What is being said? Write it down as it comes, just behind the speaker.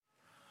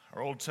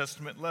Our Old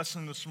Testament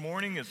lesson this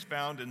morning is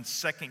found in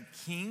 2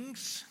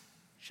 Kings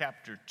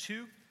chapter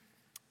 2.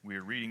 We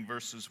are reading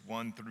verses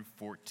 1 through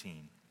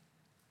 14.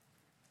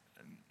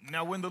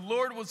 Now, when the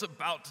Lord was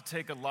about to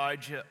take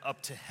Elijah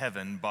up to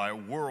heaven by a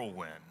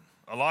whirlwind,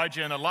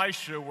 Elijah and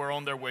Elisha were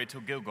on their way to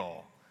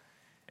Gilgal.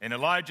 And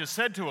Elijah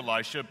said to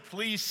Elisha,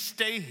 "Please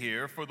stay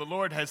here, for the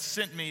Lord has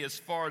sent me as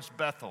far as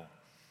Bethel."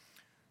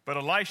 But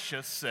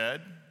Elisha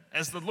said,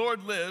 "As the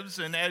Lord lives,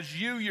 and as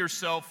you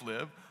yourself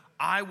live,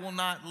 I will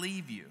not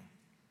leave you."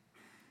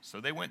 So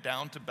they went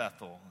down to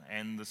Bethel,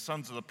 and the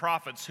sons of the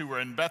prophets who were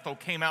in Bethel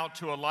came out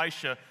to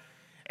Elisha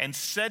and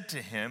said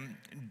to him,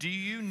 "Do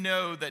you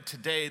know that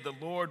today the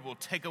Lord will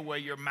take away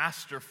your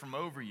master from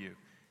over you?"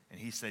 And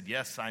he said,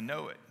 "Yes, I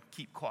know it.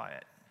 Keep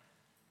quiet."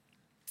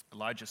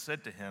 Elijah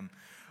said to him,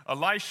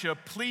 "Elisha,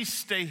 please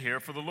stay here,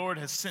 for the Lord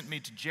has sent me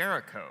to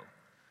Jericho."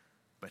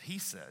 But he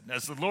said,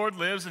 "As the Lord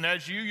lives, and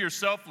as you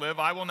yourself live,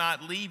 I will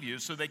not leave you."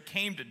 So they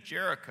came to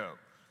Jericho.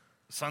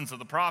 The sons of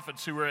the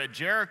prophets who were at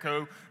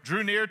Jericho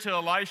drew near to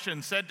Elisha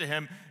and said to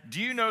him,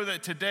 "Do you know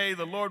that today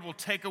the Lord will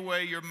take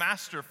away your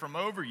master from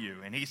over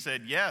you?" And he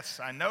said, "Yes,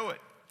 I know it.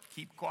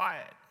 Keep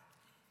quiet."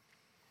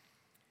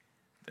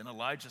 Then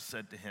Elijah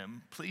said to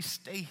him, "Please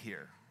stay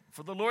here,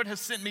 for the Lord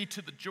has sent me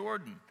to the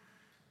Jordan."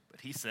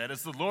 But he said,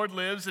 "As the Lord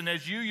lives, and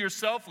as you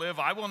yourself live,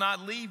 I will not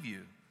leave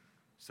you."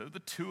 So the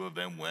two of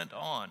them went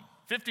on.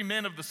 50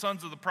 men of the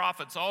sons of the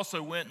prophets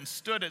also went and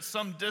stood at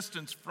some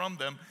distance from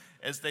them,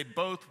 as they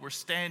both were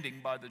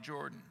standing by the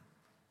Jordan.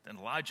 Then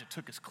Elijah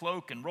took his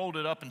cloak and rolled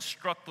it up and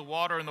struck the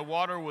water, and the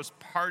water was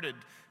parted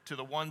to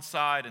the one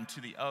side and to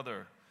the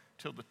other,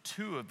 till the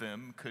two of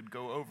them could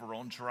go over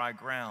on dry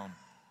ground.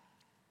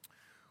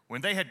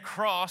 When they had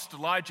crossed,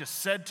 Elijah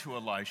said to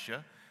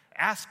Elisha,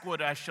 "Ask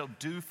what I shall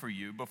do for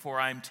you before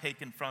I am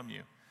taken from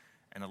you."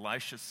 And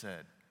Elisha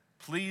said,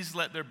 "Please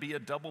let there be a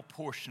double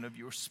portion of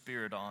your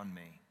spirit on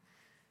me."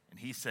 And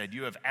he said,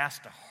 "You have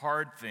asked a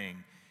hard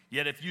thing.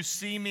 Yet if you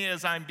see me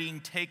as I'm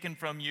being taken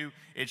from you,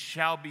 it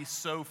shall be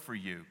so for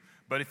you.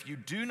 But if you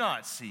do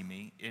not see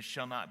me, it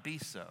shall not be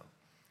so."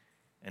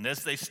 And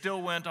as they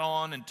still went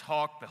on and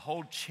talked,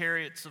 behold,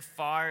 chariots of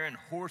fire and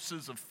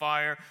horses of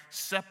fire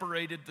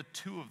separated the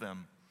two of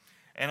them.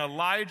 And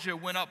Elijah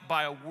went up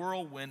by a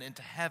whirlwind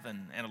into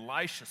heaven, and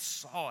Elisha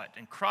saw it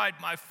and cried,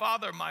 my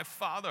father,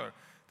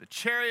 the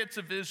chariots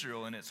of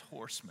Israel and its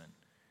horsemen."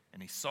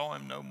 And he saw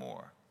him no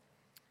more.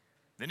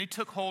 Then he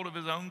took hold of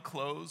his own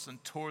clothes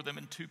and tore them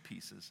in two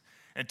pieces,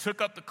 and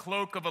took up the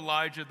cloak of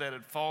Elijah that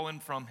had fallen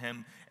from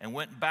him, and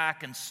went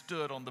back and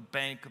stood on the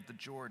bank of the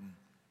Jordan.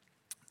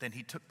 Then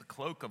he took the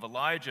cloak of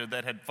Elijah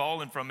that had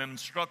fallen from him and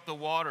struck the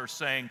water,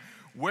 saying,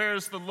 "Where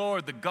is the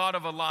Lord, the God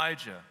of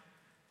Elijah?"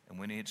 And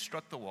when he had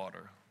struck the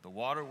water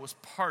was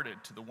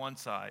parted to the one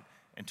side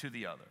and to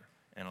the other,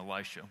 and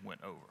Elisha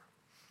went over.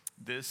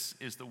 This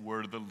is the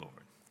word of the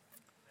Lord.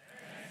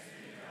 Thanks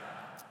be to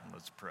God.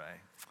 Let's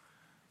pray.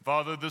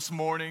 Father, this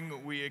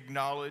morning we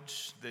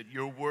acknowledge that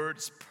your word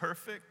is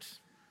perfect,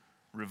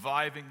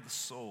 reviving the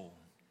soul,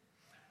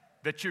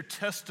 that your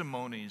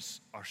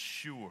testimonies are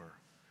sure,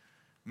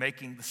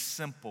 making the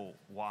simple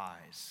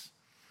wise,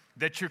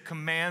 that your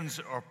commands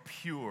are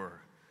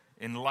pure,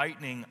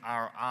 enlightening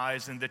our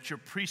eyes, and that your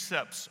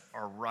precepts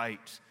are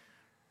right,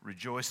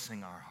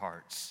 rejoicing our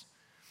hearts.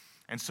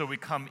 And so we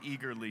come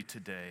eagerly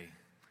today.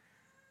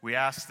 We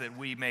ask that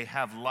we may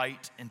have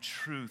light and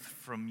truth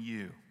from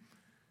you.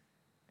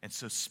 And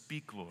so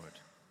speak, Lord,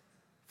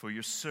 for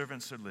your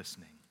servants are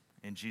listening.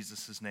 In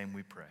Jesus' name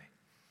we pray.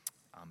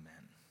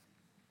 Amen.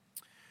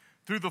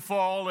 Through the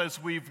fall, as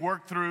we've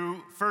worked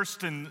through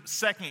 1st and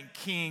 2nd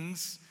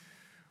Kings,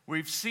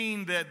 we've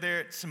seen that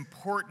it's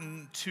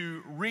important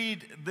to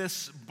read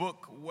this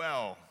book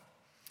well.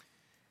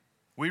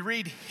 We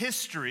read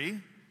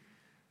history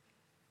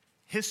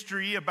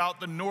about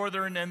the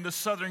northern and the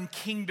southern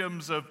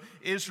kingdoms of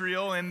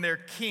Israel and their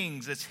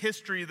kings. It's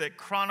history that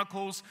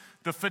chronicles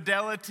the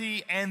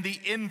fidelity and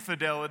the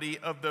infidelity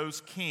of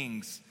those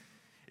kings.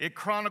 It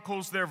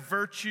chronicles their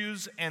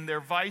virtues and their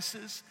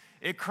vices.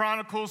 It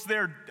chronicles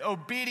their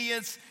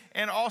obedience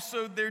and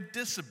also their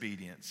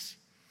disobedience.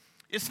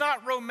 It's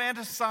not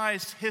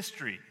romanticized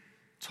history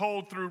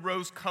told through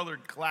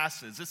rose-colored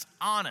glasses. It's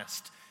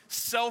honest,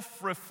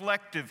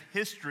 self-reflective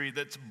history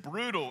that's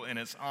brutal in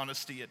its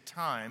honesty at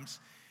times,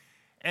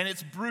 and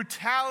its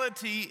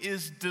brutality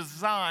is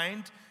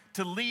designed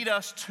to lead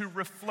us to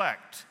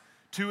reflect,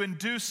 to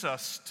induce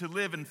us to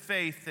live in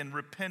faith and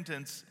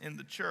repentance in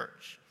the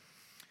church.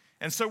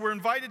 And so we're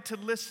invited to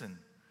listen,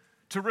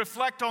 to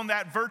reflect on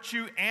that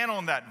virtue and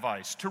on that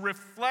vice, to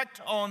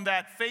reflect on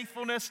that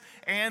faithfulness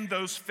and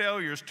those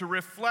failures, to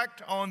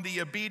reflect on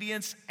the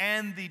obedience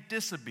and the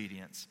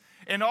disobedience.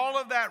 And all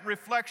of that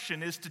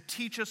reflection is to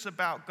teach us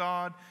about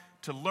God,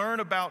 to learn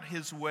about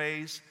his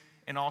ways,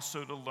 and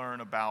also to learn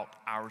about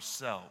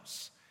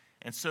ourselves.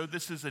 And so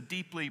this is a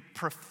deeply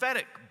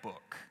prophetic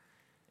book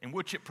in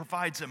which it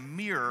provides a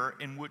mirror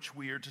in which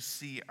we are to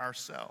see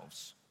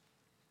ourselves.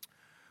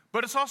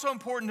 But it's also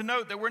important to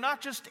note that we're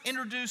not just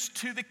introduced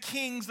to the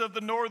kings of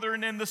the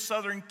northern and the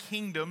southern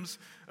kingdoms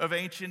of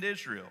ancient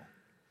Israel.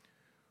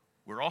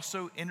 we're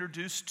also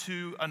introduced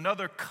to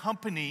another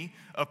company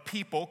of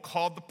people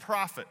called the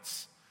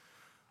prophets.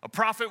 A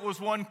prophet was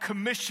one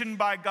commissioned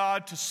by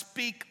God to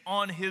speak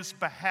on his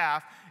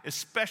behalf,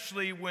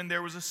 especially when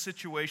there was a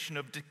situation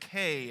of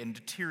decay and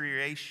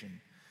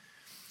deterioration.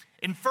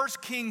 In 1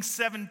 Kings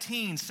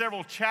 17,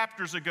 several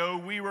chapters ago,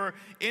 we were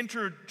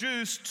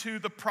introduced to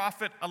the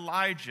prophet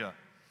Elijah.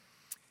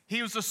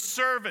 He was a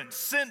servant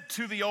sent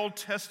to the Old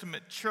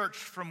Testament church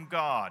from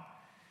God.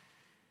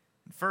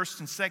 1st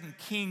and 2nd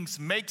Kings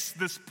makes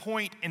this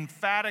point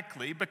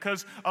emphatically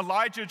because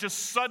Elijah just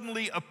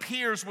suddenly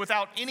appears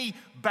without any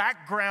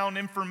background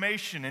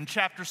information in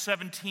chapter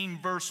 17,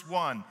 verse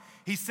 1.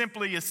 He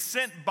simply is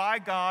sent by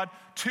God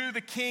to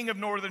the king of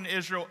northern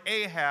Israel,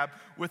 Ahab,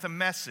 with a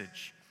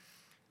message.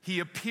 He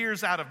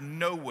appears out of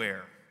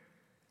nowhere.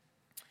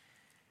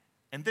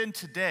 And then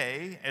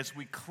today, as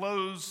we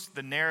close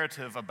the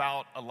narrative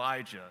about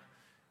Elijah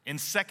in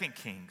 2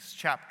 Kings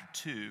chapter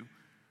 2,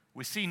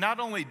 we see not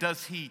only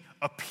does he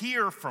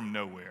appear from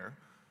nowhere,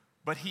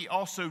 but he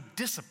also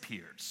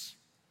disappears.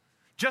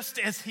 Just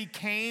as he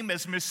came,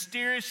 as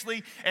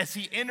mysteriously as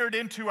he entered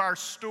into our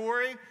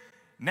story,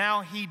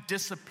 now he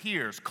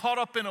disappears, caught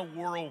up in a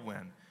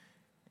whirlwind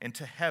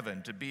into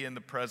heaven to be in the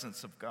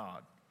presence of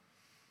God.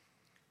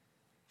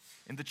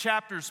 In the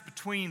chapters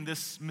between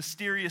this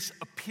mysterious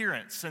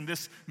appearance and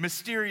this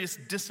mysterious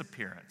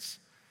disappearance,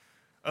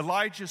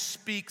 Elijah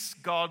speaks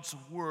God's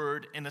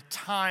word in a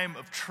time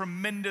of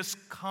tremendous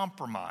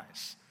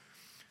compromise.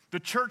 The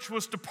church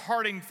was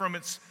departing from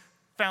its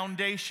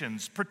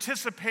foundations,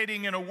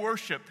 participating in a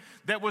worship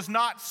that was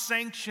not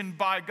sanctioned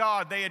by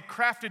God. They had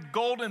crafted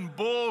golden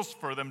bulls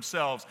for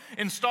themselves,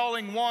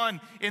 installing one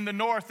in the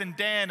north in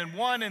Dan and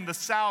one in the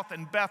south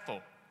in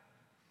Bethel.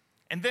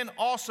 And then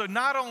also,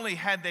 not only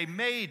had they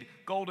made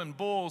golden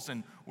bulls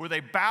and were they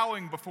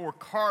bowing before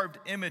carved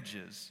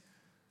images,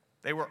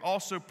 they were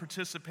also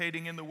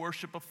participating in the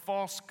worship of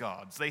false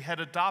gods. They had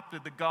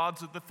adopted the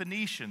gods of the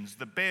Phoenicians,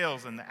 the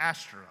Baals, and the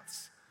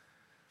Ashtoreths.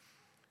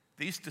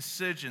 These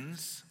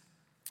decisions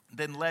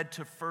then led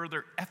to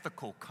further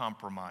ethical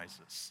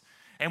compromises.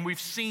 And we've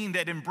seen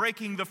that in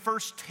breaking the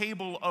first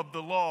table of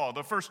the law,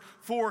 the first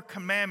 4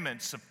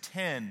 commandments of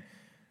 10,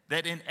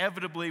 that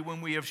inevitably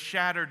when we have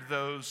shattered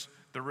those,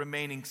 the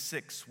remaining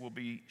 6 will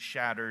be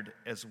shattered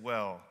as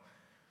well.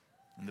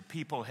 And the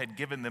people had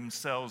given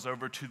themselves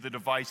over to the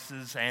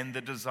devices and the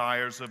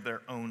desires of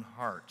their own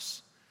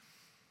hearts.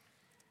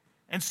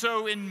 And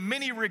so in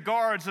many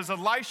regards, as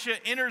Elisha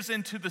enters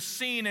into the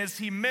scene, as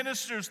he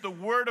ministers the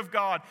word of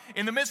God,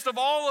 in the midst of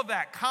all of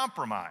that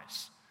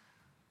compromise,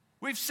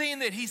 we've seen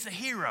that he's a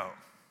hero.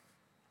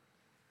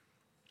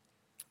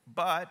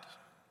 But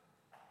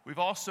we've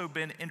also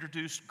been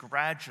introduced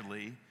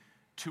gradually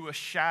to a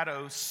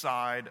shadow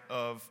side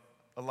of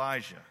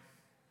Elijah.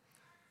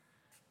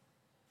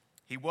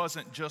 He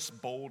wasn't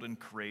just bold and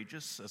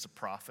courageous as a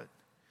prophet.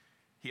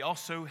 He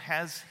also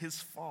has his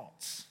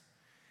faults.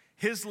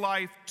 His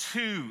life,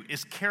 too,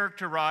 is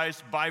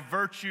characterized by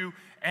virtue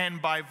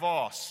and by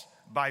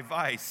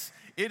vice.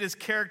 It is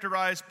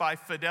characterized by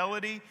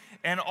fidelity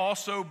and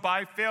also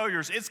by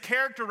failures. It's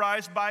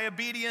characterized by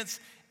obedience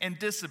and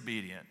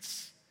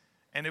disobedience.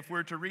 And if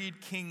we're to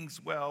read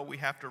Kings well, we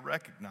have to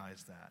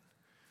recognize that.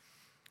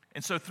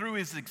 And so through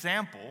his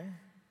example,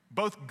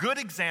 both good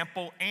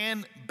example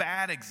and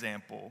bad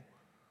example,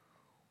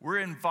 we're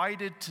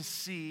invited to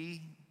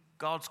see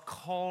God's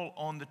call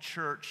on the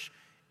church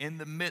in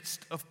the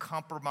midst of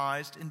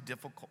compromised and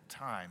difficult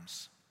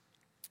times.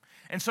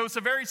 And so it's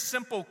a very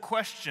simple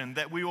question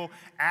that we will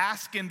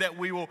ask and that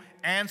we will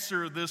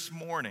answer this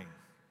morning.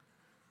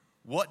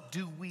 What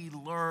do we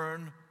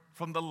learn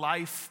from the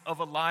life of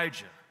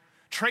Elijah?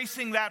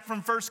 Tracing that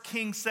from 1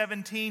 Kings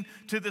 17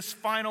 to this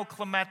final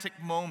climactic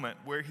moment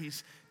where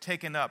he's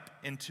taken up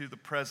into the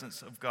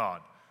presence of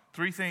God.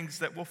 3 things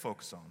that we'll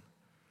focus on.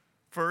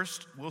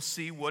 First, we'll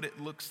see what it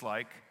looks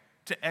like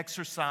to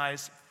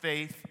exercise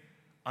faith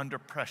under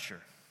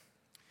pressure.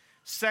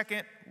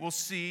 Second, we'll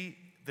see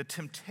the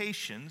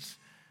temptations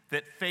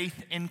that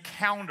faith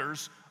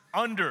encounters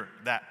under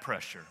that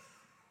pressure.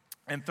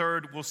 And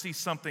third, we'll see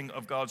something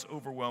of God's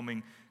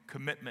overwhelming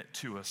commitment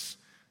to us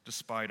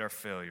despite our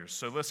failures.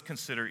 So let's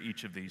consider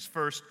each of these.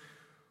 First,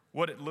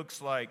 what it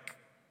looks like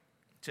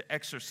to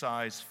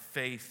exercise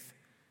faith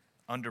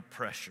under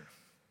pressure.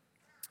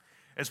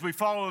 As we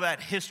follow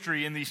that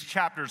history in these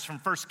chapters from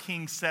 1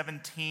 Kings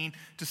 17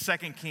 to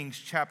 2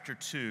 Kings chapter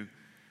 2,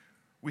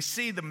 we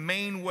see the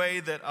main way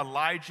that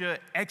Elijah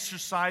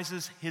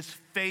exercises his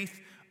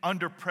faith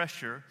under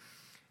pressure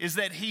is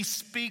that he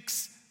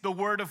speaks the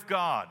word of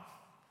God.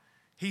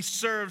 He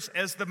serves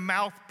as the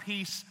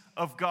mouthpiece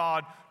of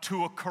God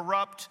to a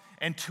corrupt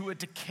and to a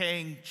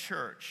decaying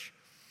church.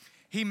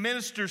 He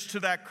ministers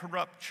to that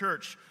corrupt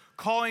church,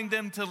 calling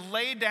them to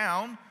lay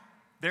down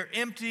their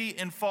empty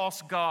and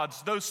false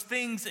gods, those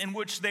things in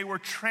which they were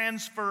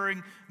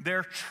transferring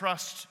their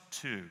trust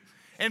to.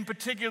 In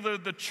particular,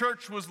 the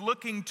church was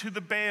looking to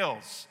the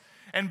Baals,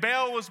 and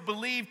Baal was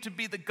believed to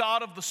be the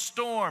god of the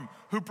storm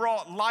who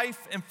brought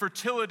life and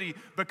fertility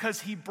because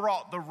he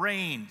brought the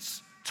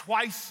rains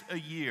Twice a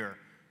year,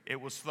 it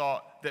was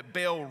thought that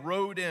Baal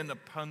rode in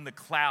upon the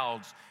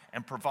clouds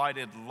and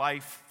provided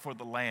life for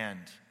the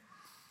land.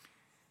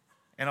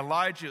 And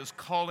Elijah is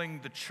calling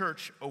the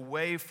church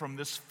away from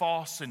this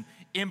false and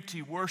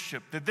empty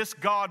worship, that this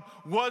God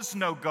was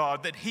no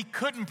God, that he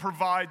couldn't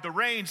provide the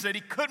rains, that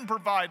he couldn't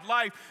provide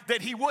life,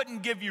 that he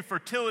wouldn't give you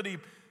fertility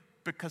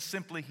because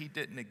simply he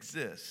didn't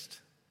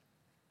exist.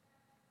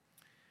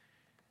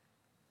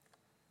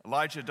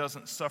 Elijah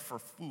doesn't suffer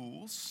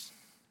fools.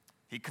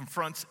 He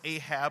confronts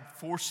Ahab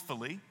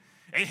forcefully.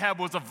 Ahab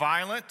was a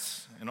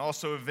violent and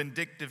also a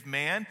vindictive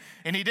man,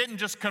 and he didn't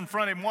just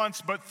confront him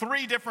once, but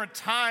 3 different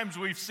times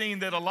we've seen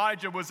that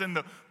Elijah was in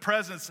the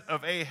presence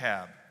of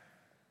Ahab.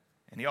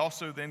 And he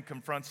also then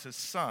confronts his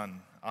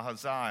son,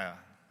 Ahaziah.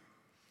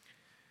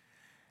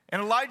 And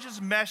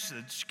Elijah's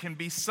message can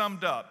be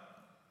summed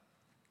up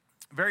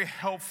very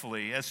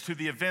helpfully as to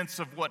the events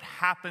of what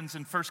happens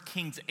in 1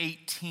 Kings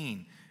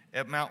 18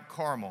 at Mount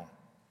Carmel.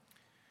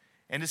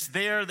 And it's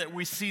there that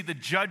we see the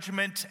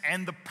judgment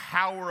and the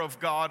power of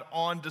God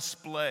on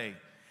display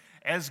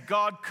as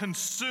God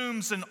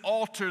consumes an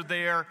altar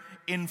there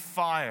in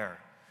fire.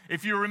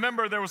 If you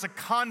remember, there was a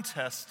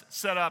contest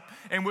set up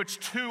in which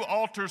 2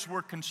 altars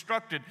were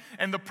constructed,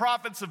 and the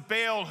prophets of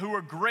Baal, who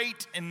were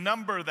great in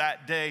number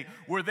that day,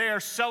 were there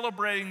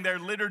celebrating their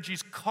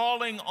liturgies,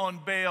 calling on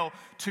Baal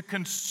to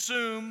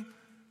consume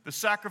the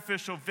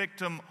sacrificial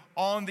victim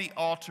on the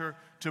altar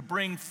to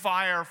bring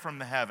fire from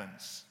the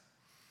heavens.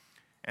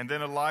 And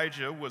then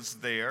Elijah was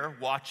there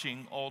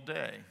watching all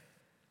day.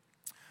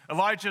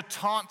 Elijah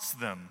taunts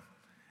them,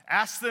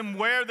 asks them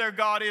where their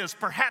God is.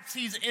 Perhaps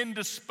he's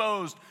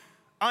indisposed,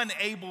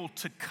 unable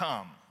to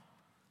come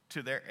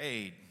to their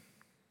aid.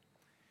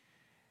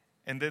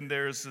 And then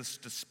there's this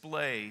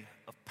display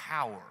of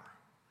power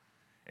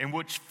in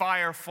which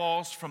fire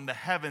falls from the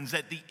heavens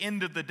at the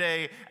end of the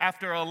day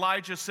after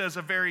Elijah says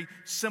a very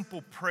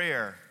simple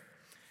prayer.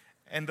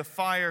 And the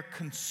fire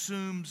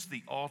consumes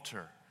the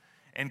altar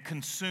and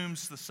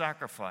consumes the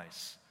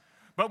sacrifice.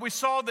 But we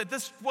saw that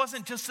this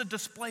wasn't just a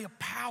display of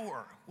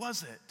power,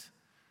 was it?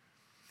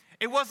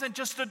 It wasn't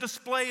just a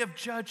display of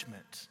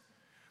judgment,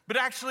 but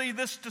actually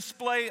this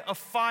display of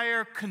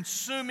fire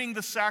consuming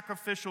the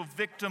sacrificial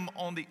victim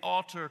on the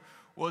altar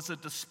was a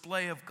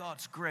display of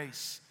God's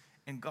grace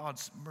and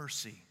God's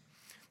mercy.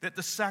 That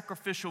the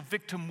sacrificial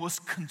victim was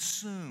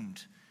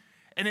consumed,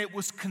 and it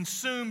was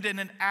consumed in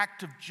an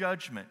act of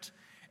judgment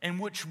in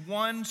which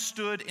one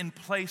stood in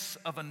place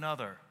of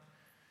another.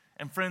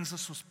 And friends,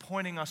 this was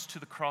pointing us to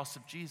the cross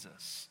of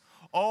Jesus.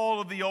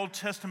 All of the Old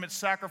Testament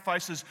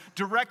sacrifices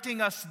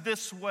directing us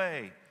this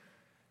way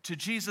to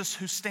Jesus,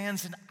 who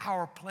stands in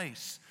our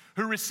place,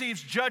 who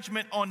receives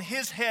judgment on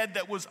his head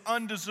that was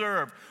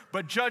undeserved,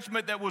 but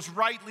judgment that was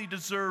rightly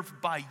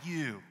deserved by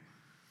you.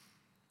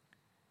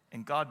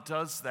 And God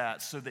does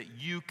that so that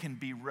you can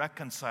be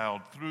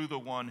reconciled through the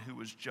one who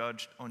was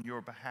judged on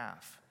your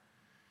behalf.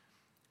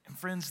 And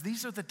friends,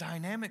 these are the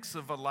dynamics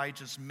of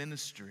Elijah's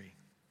ministry.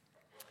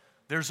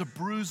 There's a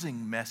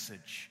bruising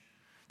message.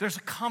 There's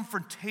a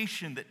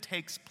confrontation that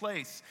takes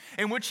place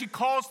in which he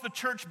calls the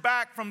church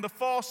back from the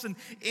false and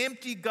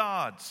empty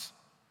gods.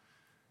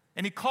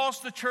 And he calls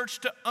the church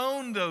to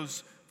own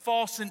those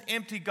false and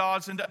empty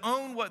gods and to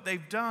own what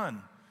they've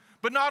done.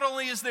 But not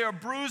only is there a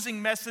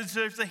bruising message,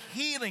 there's a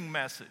healing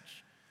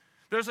message.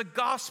 There's a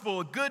gospel,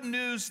 a good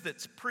news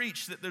that's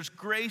preached, that there's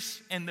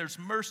grace and there's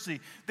mercy,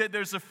 that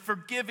there's a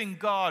forgiving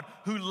God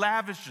who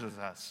lavishes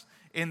us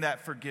in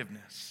that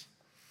forgiveness.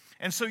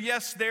 And so,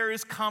 yes, there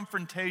is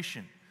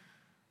confrontation.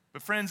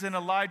 But friends, in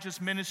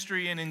Elijah's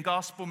ministry and in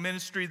gospel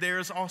ministry, there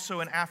is also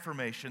an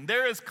affirmation.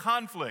 There is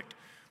conflict,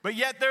 but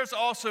yet there's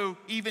also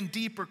even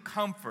deeper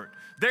comfort.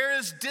 There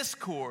is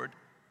discord,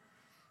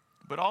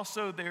 but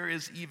also there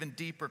is even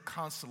deeper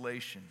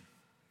consolation.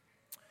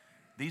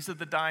 These are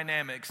the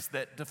dynamics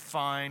that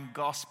define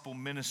gospel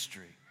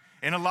ministry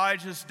in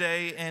Elijah's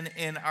day and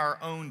in our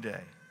own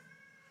day.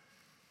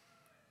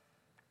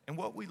 And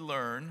what we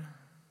learn,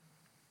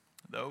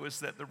 though,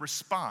 is that the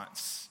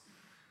response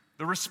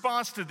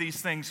to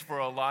these things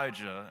for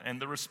Elijah and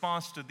the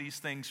response to these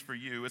things for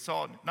you, it's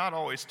all not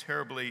always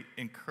terribly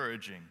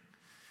encouraging.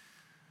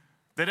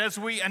 That as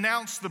we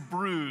announce the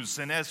bruise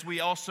and as we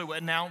also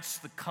announce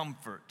the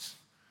comfort,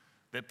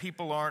 that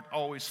people aren't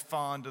always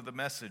fond of the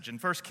message. In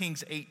 1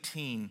 Kings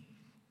 18,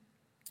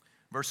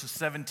 verses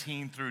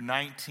 17 through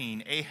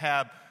 19,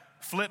 Ahab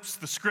flips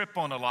the script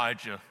on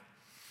Elijah.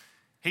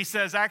 He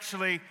says,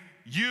 actually,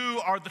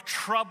 you are the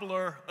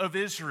troubler of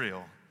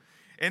Israel.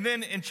 And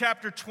then in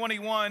chapter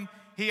 21,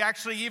 he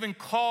actually even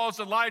calls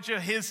Elijah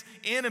his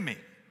enemy.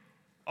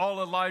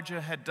 All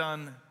Elijah had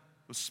done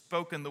was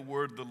spoken the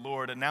word of the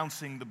Lord,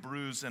 announcing the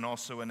bruise and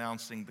also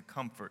announcing the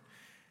comfort.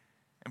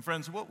 And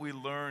friends, what we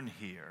learn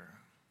here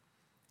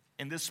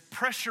in this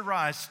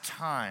pressurized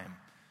time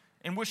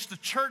in which the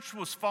church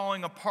was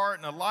falling apart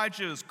and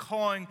Elijah is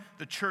calling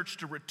the church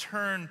to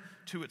return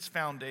to its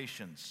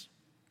foundations,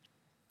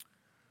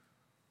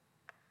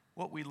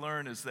 what we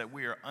learn is that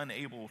we are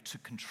unable to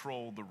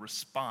control the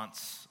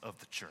response of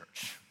the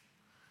church.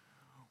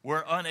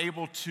 We're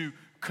unable to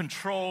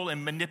control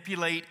and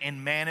manipulate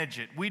and manage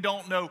it. We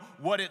don't know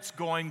what it's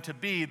going to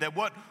be. That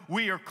what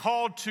we are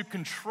called to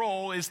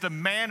control is the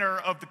manner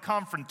of the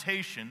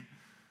confrontation,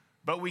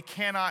 but we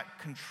cannot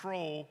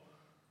control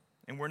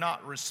and we're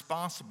not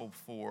responsible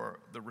for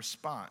the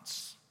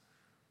response.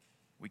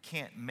 We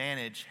can't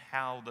manage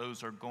how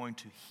those are going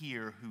to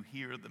hear who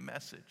hear the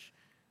message.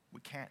 We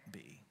can't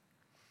be.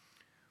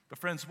 But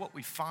friends, what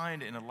we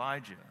find in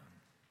Elijah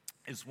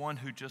is one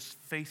who just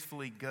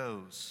faithfully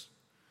goes,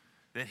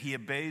 that he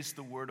obeys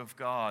the word of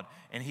God,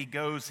 and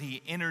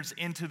he enters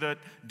into the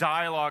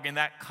dialogue and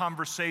that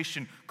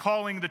conversation,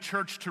 calling the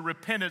church to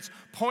repentance,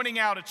 pointing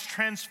out its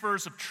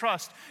transfers of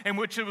trust, in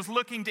which it was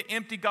looking to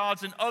empty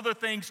gods and other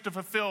things to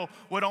fulfill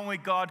what only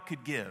God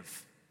could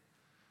give.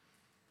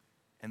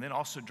 And then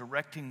also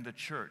directing the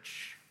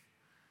church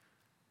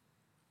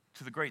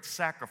to the great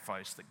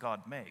sacrifice that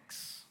God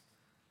makes,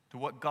 to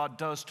what God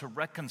does to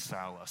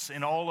reconcile us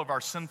in all of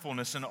our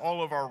sinfulness and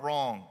all of our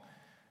wrong,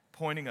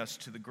 pointing us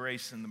to the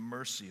grace and the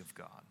mercy of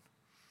God.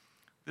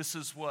 This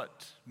is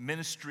what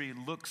ministry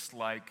looks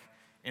like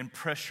in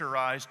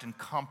pressurized and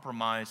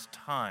compromised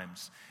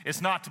times.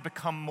 It's not to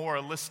become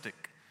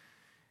moralistic.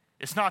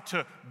 It's not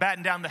to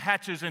batten down the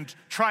hatches and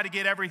try to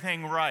get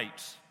everything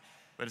right,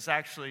 but it's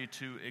actually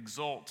to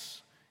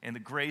exult in the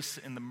grace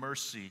and the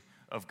mercy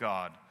of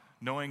God,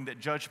 knowing that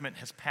judgment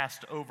has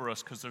passed over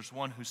us because there's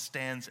one who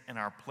stands in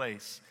our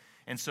place.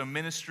 And so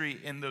ministry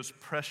in those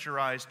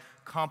pressurized,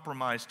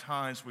 compromised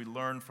times, we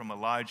learn from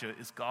Elijah,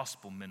 is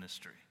gospel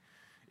ministry.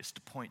 It's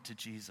to point to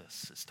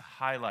Jesus. It's to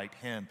highlight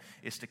him.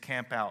 It's to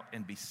camp out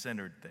and be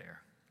centered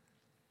there.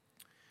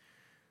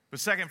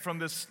 But second, from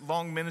this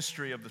long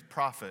ministry of the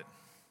prophet,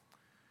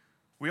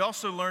 we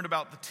also learn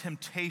about the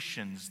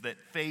temptations that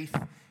faith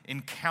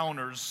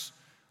encounters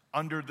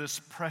under this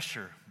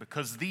pressure,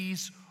 because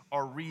these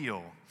are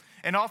real.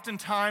 And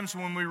oftentimes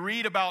when we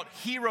read about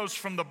heroes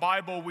from the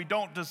Bible, we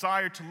don't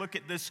desire to look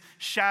at this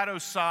shadow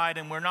side,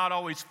 and we're not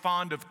always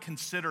fond of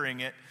considering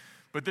it.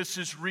 But this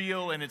is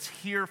real, and it's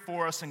here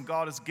for us, and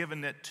God has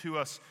given it to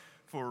us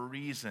for a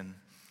reason.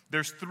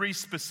 There's 3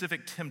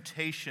 specific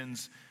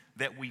temptations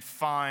that we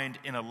find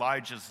in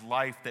Elijah's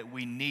life that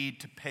we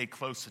need to pay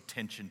close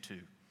attention to.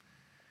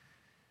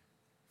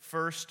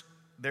 First,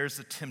 there's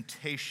the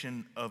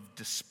temptation of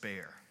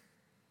despair.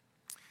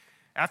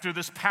 After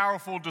this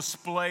powerful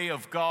display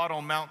of God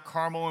on Mount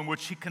Carmel, in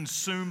which he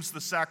consumes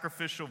the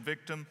sacrificial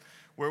victim,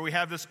 where we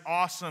have this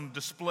awesome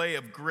display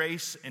of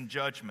grace and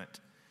judgment,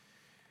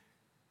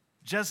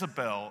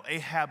 Jezebel,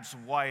 Ahab's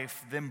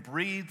wife, then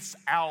breathes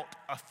out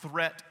a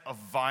threat of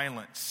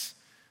violence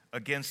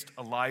against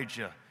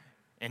Elijah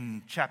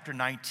in chapter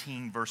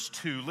 19, verse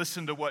 2.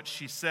 Listen to what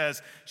she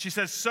says. She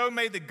says, "So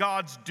may the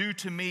gods do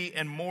to me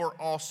and more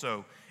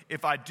also,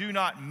 if I do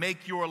not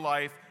make your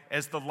life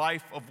as the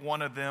life of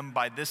one of them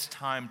by this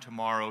time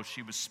tomorrow."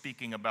 She was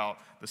speaking about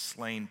the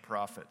slain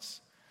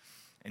prophets.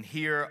 And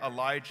here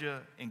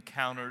Elijah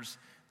encounters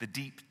the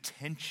deep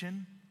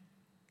tension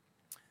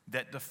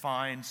that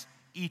defines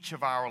each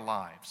of our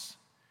lives.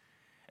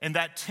 And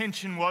that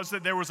tension was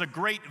that there was a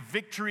great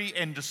victory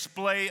and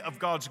display of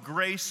God's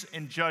grace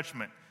and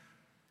judgment.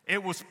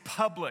 It was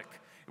public.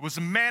 It was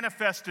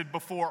manifested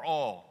before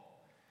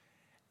all.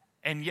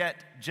 And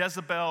yet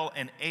Jezebel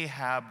and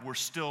Ahab were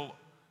still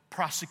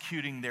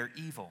prosecuting their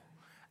evil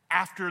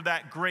after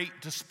that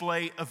great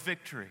display of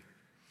victory.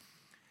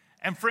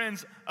 And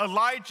friends,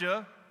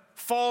 Elijah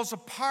falls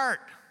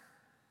apart.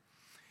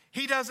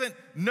 He doesn't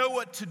know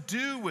what to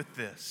do with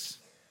this.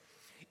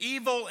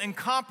 Evil and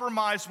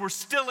compromise were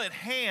still at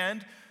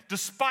hand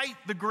despite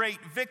the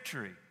great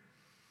victory.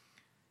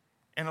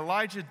 And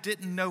Elijah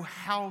didn't know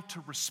how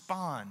to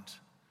respond.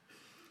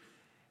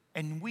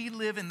 And we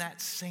live in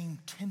that same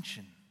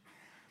tension.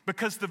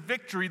 Because the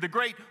victory, the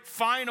great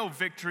final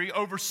victory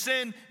over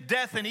sin,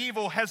 death, and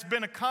evil has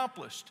been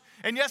accomplished.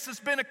 And yes, it's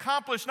been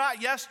accomplished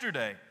not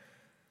yesterday,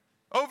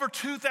 over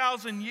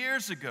 2,000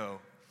 years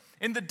ago,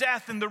 in the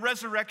death and the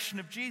resurrection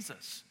of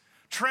Jesus.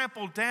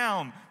 Trampled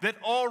down,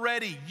 that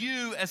already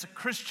you as a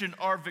Christian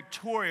are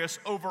victorious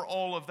over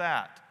all of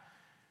that.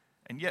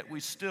 And yet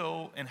we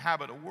still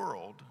inhabit a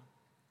world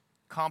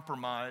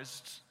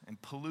compromised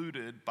and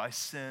polluted by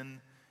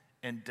sin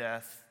and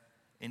death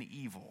and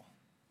evil.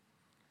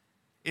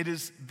 It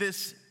is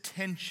this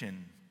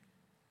tension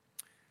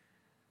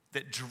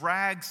that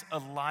drags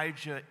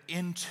Elijah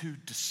into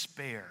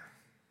despair.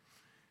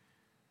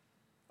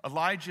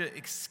 Elijah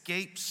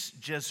escapes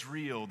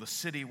Jezreel, the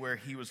city where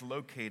he was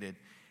located,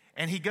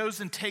 and he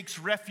goes and takes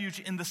refuge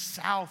in the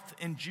south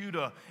in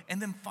Judah.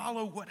 And then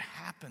follow what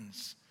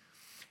happens.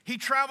 He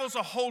travels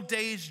a whole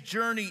day's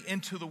journey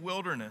into the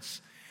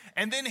wilderness,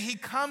 and then he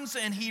comes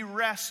and he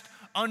rests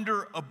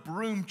under a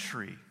broom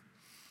tree.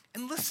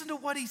 And listen to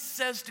what he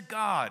says to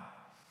God.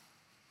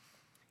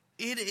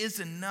 "It is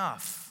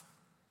enough.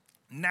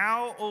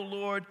 Now, O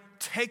Lord,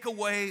 take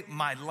away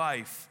my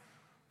life,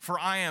 for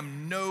I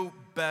am no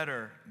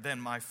better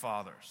than my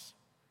fathers."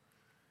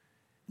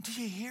 Do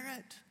you hear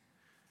it?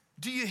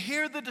 Do you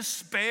hear the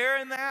despair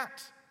in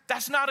that?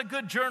 That's not a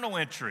good journal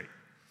entry.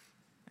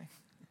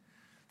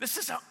 This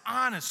is an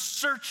honest,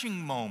 searching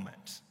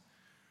moment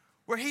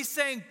where he's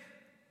saying,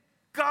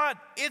 God,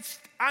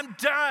 I'm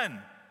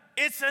done.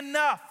 It's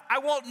enough. I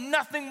want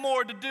nothing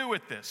more to do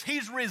with this.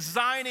 He's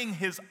resigning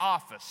his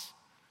office,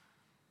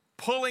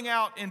 pulling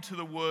out into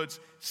the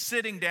woods,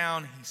 sitting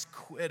down, he's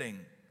quitting.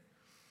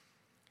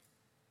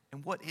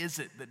 And what is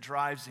it that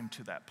drives him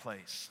to that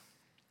place?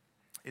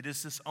 It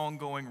is this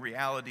ongoing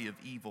reality of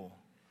evil.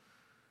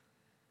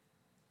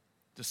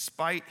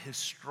 Despite his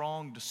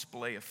strong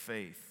display of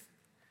faith,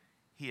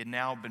 he had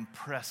now been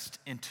pressed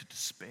into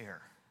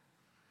despair.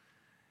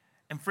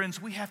 And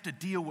friends, we have to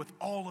deal with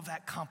all of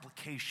that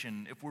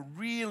complication if we're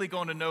really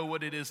going to know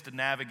what it is to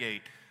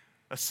navigate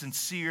a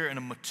sincere and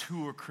a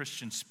mature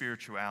Christian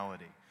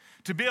spirituality.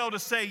 To be able to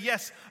say,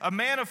 yes, a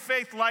man of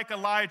faith like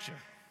Elijah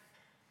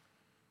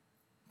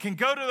can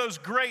go to those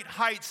great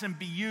heights and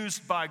be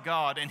used by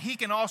God, and he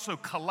can also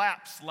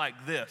collapse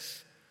like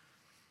this.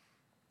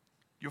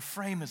 Your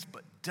frame is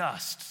but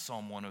dust,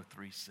 Psalm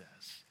 103 says.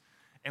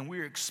 And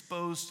we're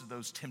exposed to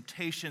those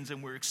temptations,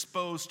 and we're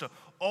exposed to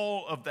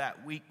all of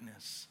that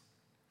weakness.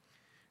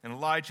 And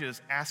Elijah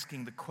is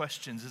asking the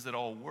questions, is it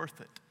all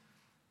worth it?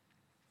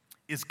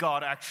 Is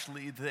God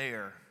actually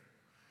there?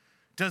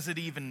 Does it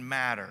even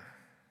matter?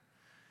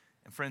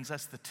 And friends,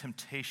 that's the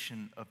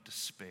temptation of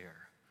despair.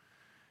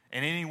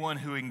 And anyone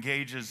who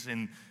engages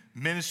in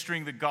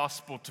ministering the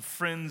gospel to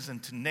friends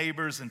and to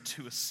neighbors and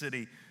to a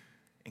city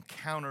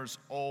encounters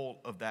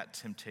all of that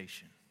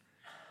temptation.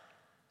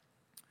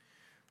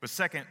 But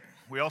second,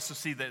 we also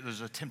see that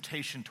there's a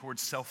temptation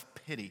towards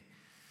self-pity.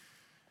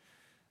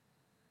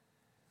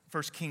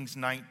 1 Kings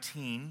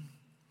 19,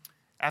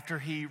 after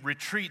he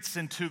retreats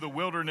into the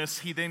wilderness,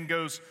 he then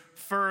goes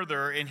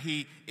further and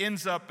he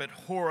ends up at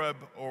Horeb,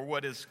 or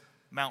what is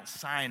Mount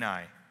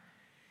Sinai.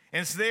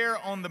 And it's there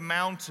on the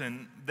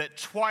mountain that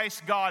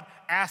twice God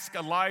asked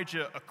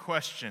Elijah a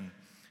question.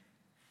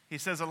 He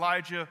says,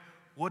 Elijah,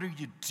 what are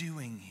you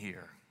doing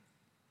here?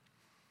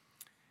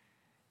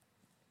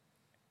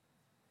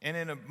 And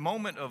in a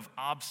moment of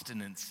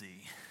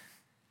obstinacy,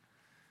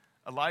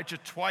 Elijah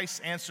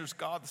twice answers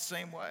God the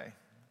same way.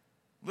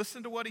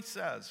 Listen to what he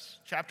says.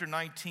 Chapter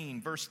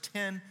 19, verse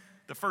 10,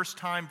 the first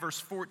time, verse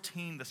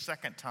 14, the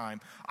second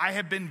time. I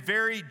have been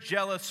very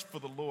jealous for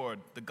the Lord,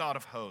 the God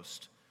of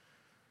hosts.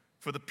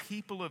 For the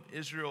people of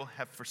Israel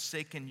have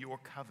forsaken your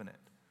covenant,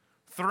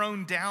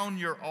 thrown down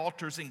your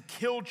altars, and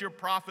killed your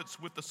prophets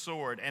with the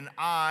sword. And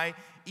I,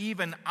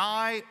 even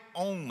I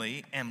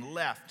only, am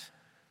left,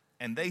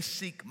 and they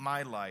seek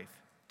my life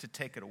to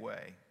take it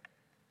away.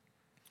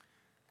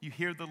 You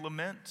hear the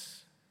lament?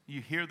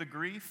 You hear the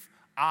grief?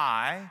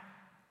 I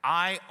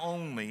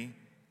only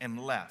am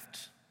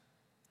left.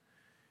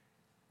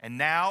 And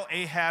now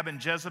Ahab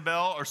and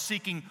Jezebel are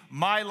seeking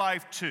my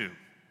life too.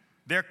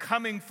 They're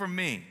coming for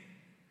me.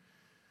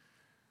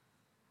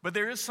 But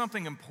there is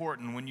something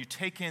important when you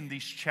take in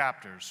these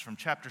chapters from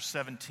chapter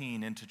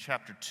 17 into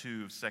chapter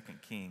 2 of 2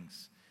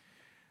 Kings.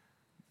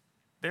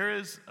 There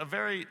is a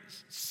very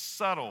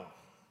subtle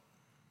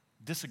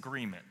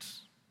disagreement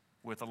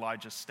with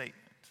Elijah's statement.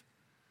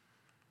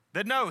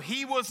 That no,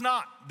 he was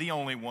not the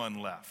only one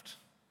left.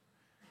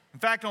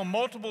 In fact, on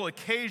multiple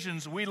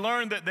occasions, we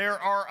learn that there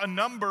are a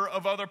number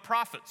of other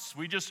prophets.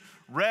 We just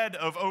read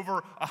of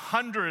over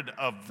 100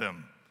 of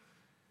them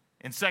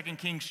in 2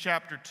 Kings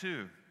chapter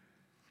 2.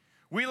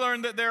 We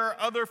learn that there are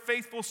other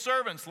faithful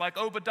servants like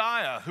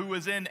Obadiah, who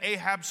was in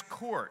Ahab's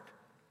court.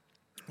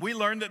 We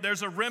learn that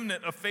there's a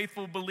remnant of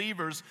faithful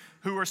believers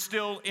who are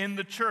still in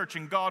the church,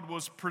 and God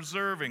was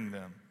preserving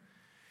them.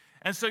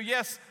 And so,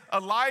 yes,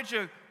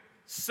 Elijah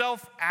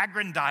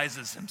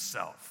self-aggrandizes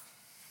himself.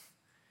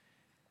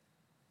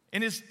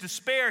 In his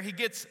despair, he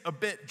gets a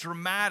bit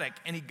dramatic,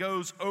 and he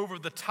goes over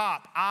the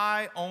top.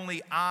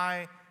 Only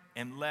I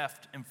am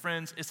left. And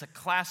friends, it's a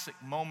classic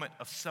moment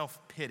of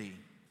self-pity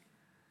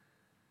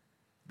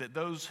that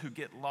those who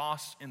get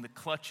lost in the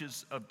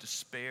clutches of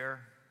despair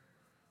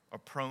are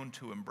prone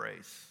to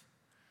embrace.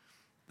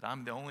 That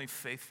I'm the only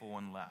faithful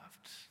one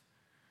left.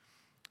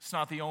 It's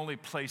not the only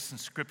place in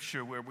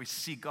Scripture where we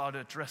see God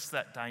address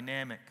that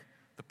dynamic.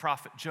 The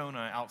prophet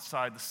Jonah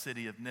outside the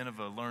city of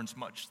Nineveh learns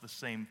much the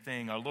same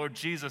thing. Our Lord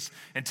Jesus,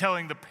 in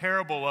telling the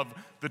parable of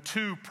the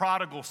two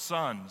prodigal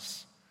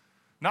sons,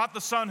 not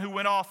the son who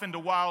went off into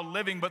wild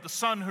living, but the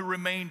son who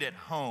remained at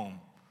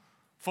home,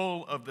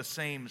 full of the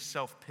same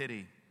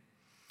self-pity.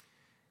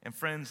 And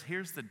friends,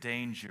 here's the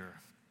danger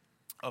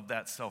of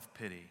that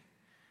self-pity.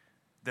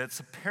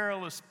 That's a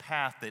perilous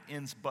path that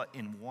ends but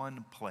in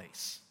one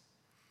place.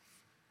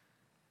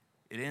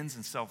 It ends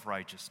in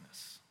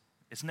self-righteousness.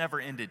 It's never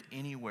ended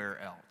anywhere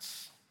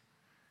else.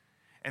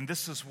 And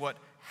this is what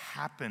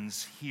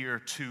happens here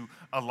to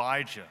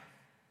Elijah,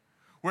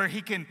 where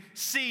he can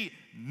see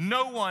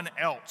no one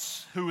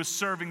else who is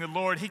serving the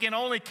Lord. He can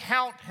only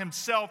count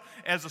himself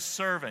as a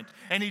servant.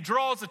 And he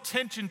draws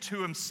attention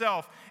to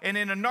himself. And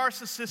in a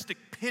narcissistic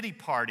pity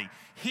party,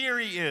 here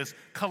he is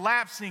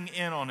collapsing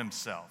in on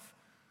himself.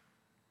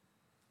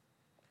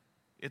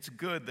 It's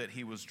good that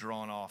he was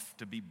drawn off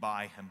to be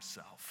by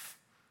himself,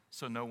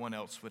 so no one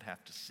else would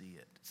have to see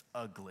it. It's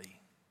ugly.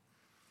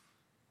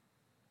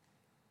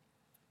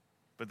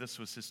 but this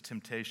was his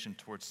temptation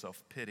towards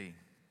self-pity.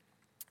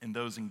 And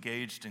those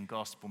engaged in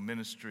gospel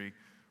ministry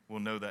will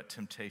know that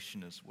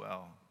temptation as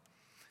well.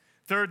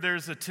 Third,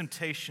 there's a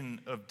temptation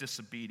of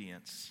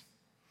disobedience.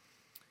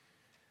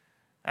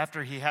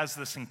 After he has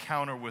this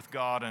encounter with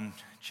God in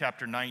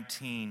chapter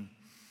 19,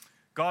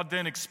 God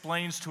then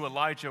explains to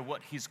Elijah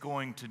what he's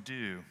going to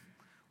do.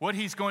 What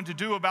he's going to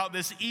do about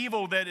this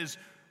evil that is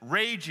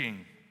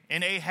raging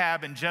in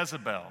Ahab and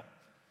Jezebel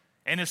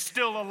and is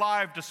still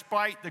alive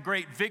despite the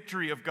great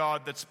victory of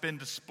God that's been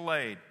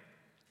displayed.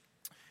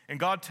 And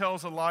God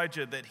tells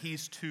Elijah that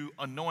he's to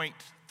anoint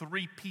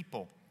 3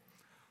 people.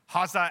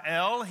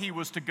 Hazael, he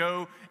was to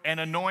go and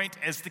anoint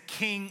as the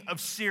king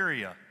of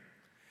Syria.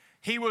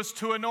 He was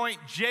to anoint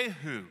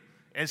Jehu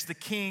as the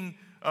king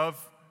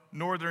of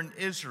northern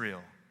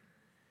Israel.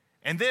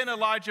 And then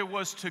Elijah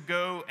was to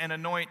go and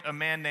anoint a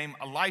man named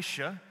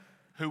Elisha,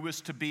 who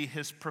was to be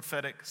his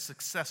prophetic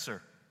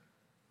successor.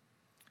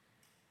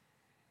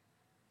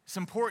 It's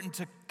important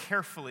to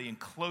carefully and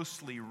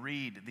closely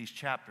read these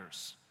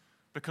chapters,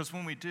 because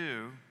when we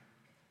do,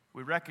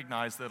 we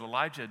recognize that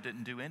Elijah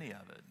didn't do any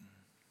of it.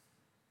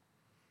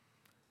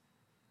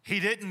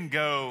 He didn't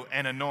go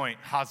and anoint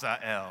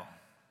Hazael.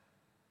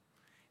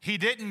 He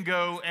didn't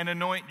go and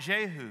anoint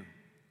Jehu.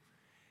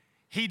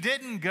 He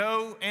didn't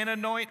go and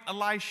anoint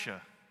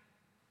Elisha.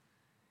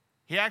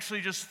 He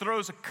actually just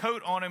throws a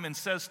coat on him and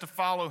says to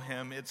follow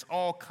him. It's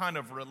all kind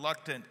of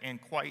reluctant and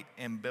quite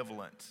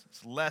ambivalent.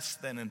 It's less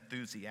than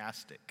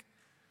enthusiastic.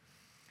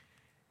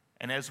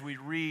 And as we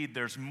read,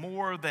 there's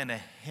more than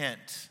a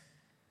hint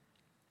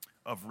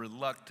of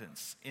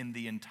reluctance in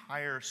the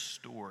entire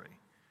story.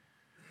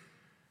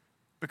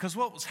 Because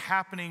what was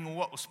happening,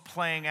 what was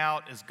playing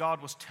out, is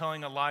God was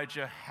telling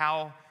Elijah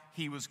how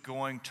he was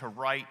going to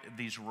right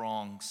these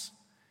wrongs.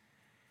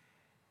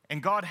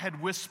 And God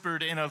had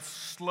whispered in a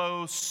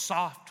slow,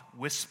 soft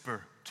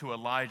whisper to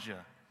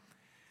Elijah.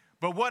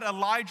 But what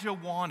Elijah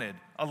wanted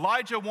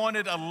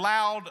a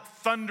loud,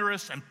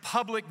 thunderous, and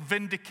public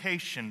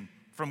vindication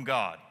from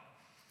God.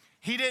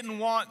 He didn't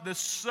want this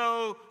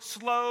so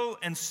slow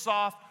and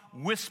soft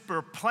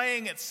whisper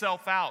playing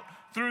itself out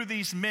through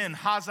these men,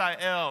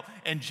 Hazael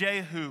and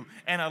Jehu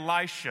and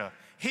Elisha.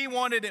 He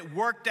wanted it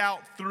worked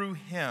out through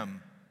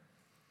him.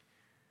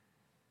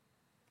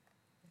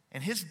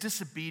 And his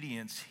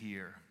disobedience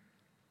here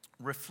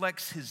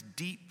reflects his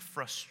deep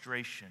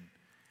frustration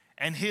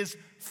and his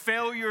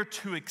failure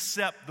to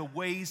accept the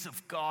ways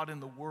of God in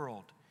the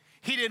world.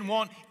 He didn't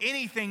want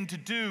anything to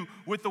do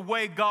with the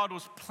way God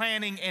was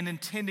planning and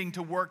intending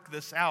to work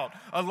this out.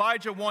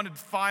 Elijah wanted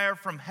fire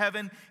from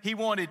heaven. He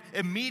wanted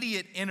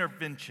immediate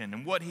intervention.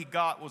 And what he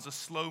got was a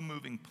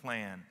slow-moving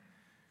plan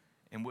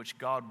in which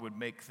God would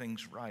make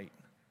things right.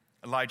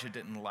 Elijah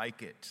didn't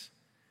like it.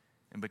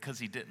 And because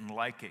he didn't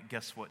like it,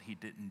 guess what he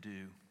didn't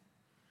do?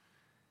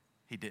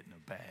 He didn't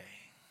obey.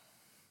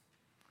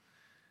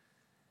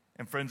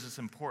 And friends, it's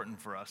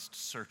important for us to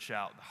search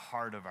out the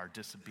heart of our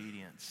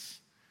disobedience.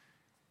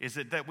 Is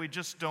it that we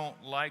just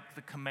don't like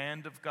the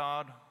command of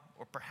God,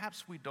 or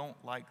perhaps we don't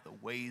like the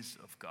ways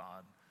of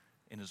God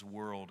in his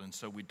world, and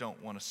so we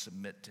don't want to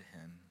submit to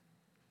him?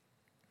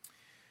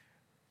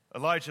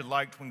 Elijah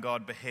liked when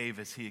God behaved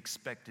as he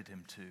expected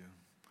him to,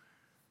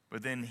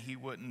 but then he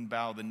wouldn't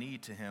bow the knee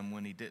to him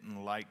when he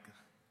didn't like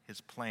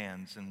his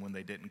plans and when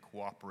they didn't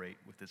cooperate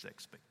with his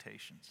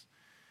expectations.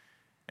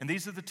 And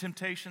these are the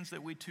temptations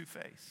that we too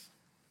face.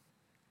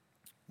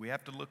 We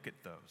have to look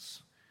at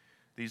those.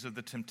 These are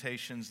the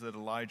temptations that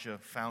Elijah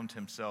found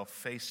himself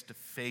face to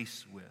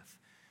face with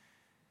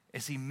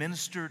as he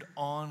ministered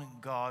on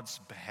God's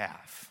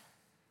behalf.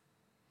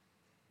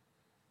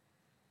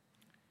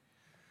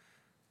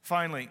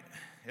 Finally,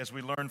 as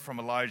we learn from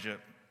Elijah,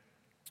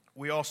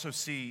 we also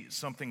see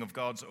something of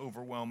God's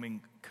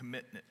overwhelming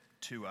commitment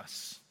to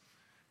us.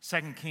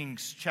 2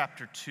 Kings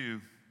chapter 2,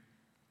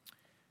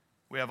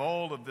 we have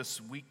all of this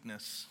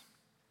weakness,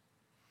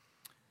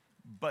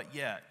 but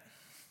yet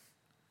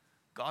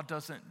God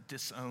doesn't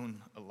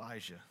disown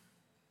Elijah.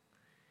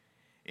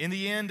 In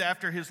the end,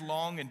 after his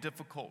long and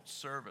difficult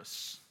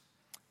service,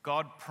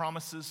 God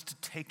promises to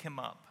take him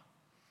up.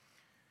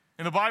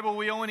 In the Bible,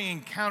 we only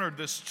encountered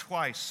this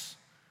twice,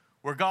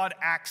 where God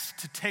acts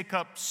to take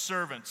up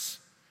servants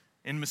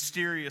in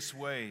mysterious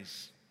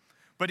ways.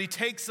 But he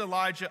takes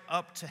Elijah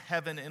up to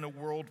heaven in a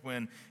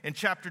whirlwind. In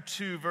chapter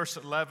 2, verse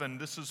 11,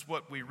 this is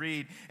what we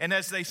read. And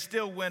as they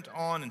still went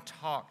on and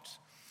talked,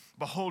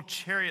 behold,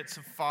 chariots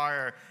of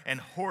fire and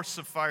horse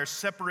of fire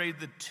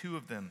separated the two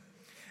of them.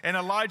 And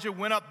Elijah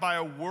went up by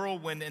a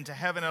whirlwind into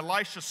heaven.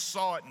 Elisha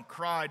saw it and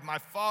cried, my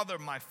father,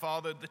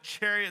 the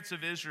chariots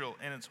of Israel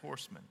and its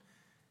horsemen.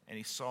 And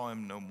he saw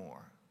him no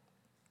more.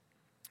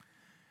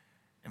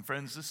 And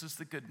friends, this is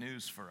the good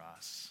news for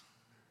us.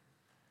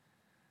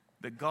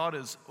 That God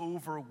is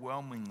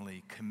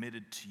overwhelmingly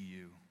committed to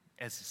you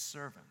as his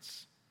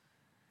servants,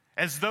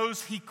 as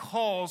those he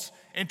calls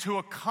into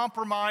a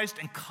compromised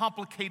and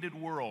complicated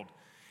world,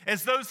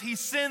 as those he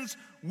sends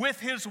with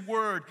his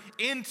word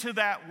into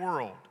that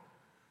world,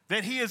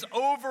 that he is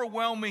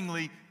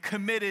overwhelmingly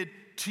committed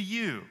to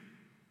you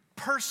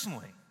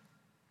personally.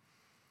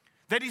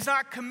 That he's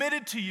not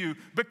committed to you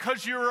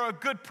because you're a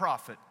good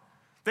prophet.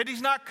 That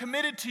he's not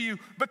committed to you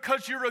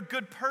because you're a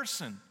good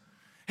person.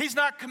 He's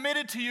not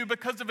committed to you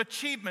because of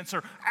achievements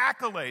or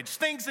accolades,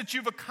 things that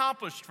you've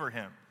accomplished for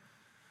him.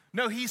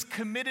 No, he's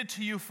committed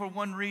to you for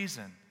one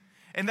reason,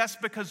 and that's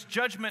because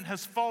judgment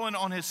has fallen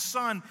on his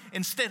son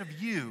instead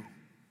of you.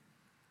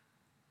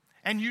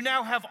 And you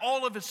now have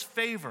all of his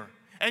favor,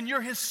 and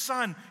you're his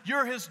son,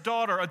 you're his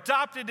daughter,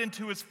 adopted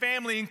into his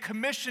family and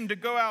commissioned to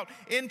go out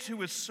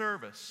into his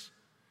service.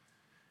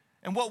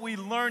 And what we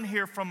learn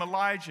here from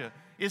Elijah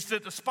is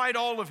that despite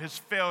all of his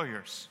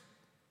failures,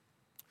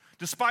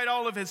 despite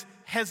all of his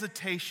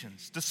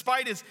hesitations,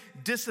 despite his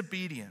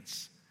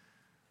disobedience,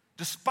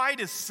 despite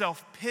his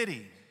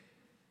self-pity,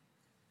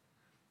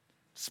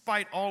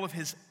 despite all of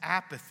his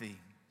apathy,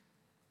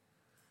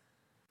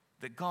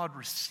 that God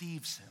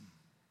receives him,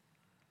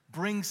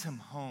 brings him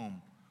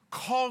home,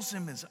 calls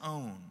him his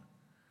own.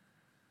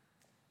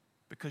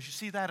 Because you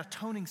see, that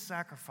atoning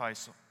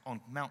sacrifice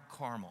on Mount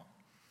Carmel,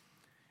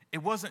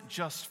 it wasn't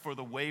just for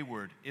the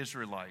wayward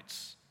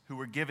Israelites who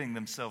were giving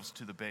themselves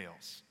to the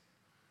Baals.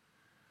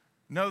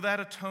 No, that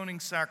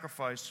atoning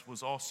sacrifice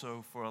was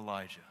also for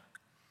Elijah.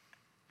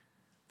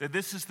 That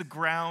this is the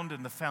ground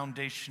and the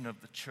foundation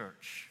of the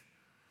church.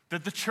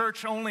 That the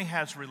church only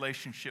has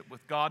relationship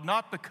with God,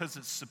 not because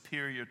it's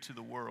superior to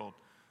the world,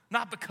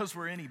 not because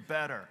we're any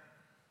better,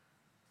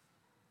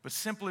 but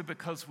simply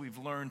because we've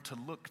learned to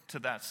look to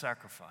that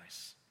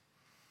sacrifice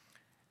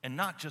and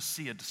not just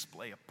see a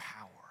display of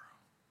power,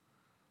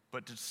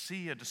 but to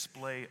see a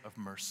display of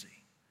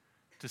mercy,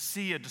 to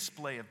see a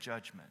display of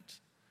judgment,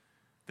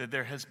 that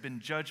there has been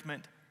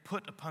judgment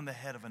put upon the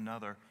head of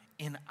another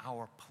in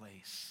our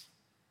place.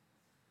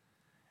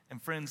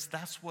 And friends,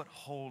 that's what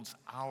holds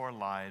our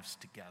lives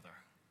together.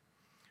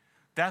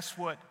 That's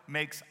what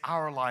makes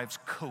our lives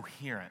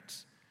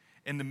coherent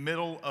in the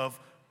middle of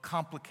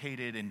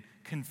complicated and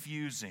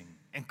confusing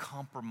and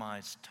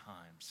compromised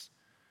times.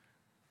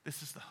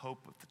 This is the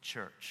hope of the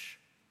church,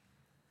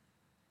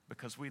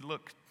 because we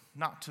look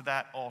not to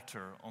that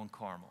altar on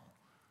Carmel,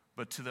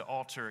 but to the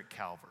altar at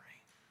Calvary.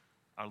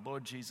 Our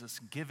Lord Jesus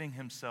giving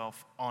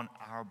himself on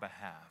our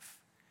behalf.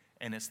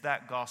 And it's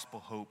that gospel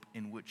hope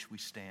in which we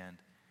stand.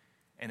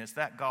 And it's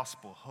that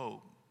gospel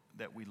hope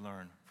that we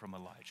learn from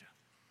Elijah.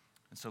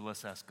 And so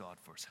let's ask God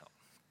for his help.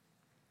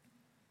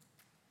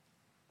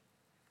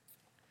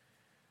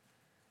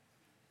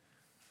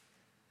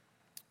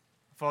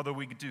 Father,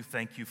 we do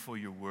thank you for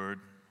your word.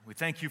 We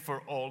thank you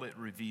for all it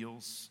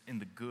reveals in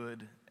the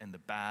good and the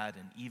bad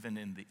and even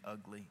in the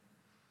ugly.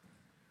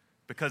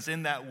 Because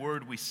in that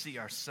word we see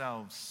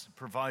ourselves, it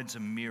provides a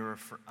mirror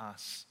for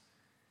us.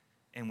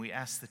 And we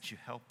ask that you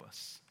help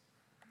us.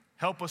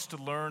 Help us to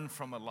learn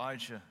from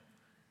Elijah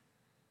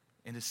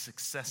and his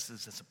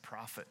successes as a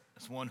prophet,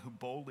 as one who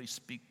boldly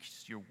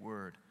speaks your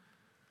word.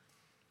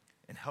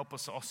 And help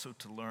us also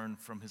to learn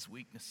from his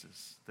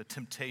weaknesses, the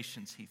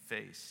temptations he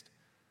faced,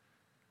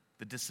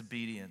 the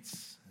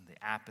disobedience and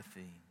the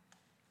apathy,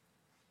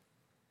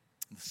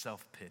 and the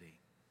self-pity.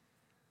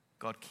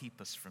 God,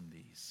 keep us from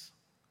these.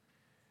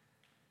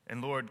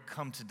 And Lord,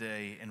 come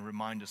today and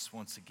remind us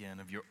once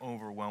again of your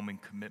overwhelming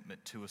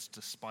commitment to us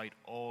despite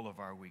all of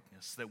our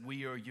weakness, that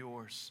we are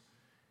yours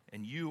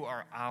and you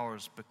are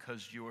ours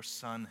because your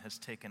Son has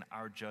taken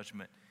our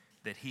judgment,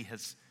 that he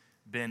has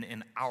been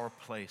in our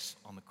place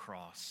on the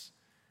cross,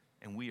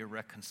 and we are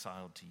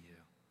reconciled to you.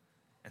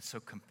 And so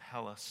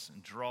compel us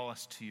and draw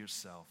us to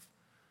yourself.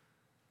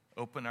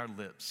 Open our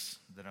lips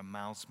that our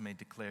mouths may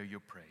declare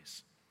your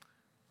praise.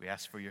 We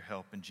ask for your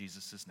help in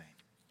Jesus' name.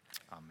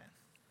 Amen.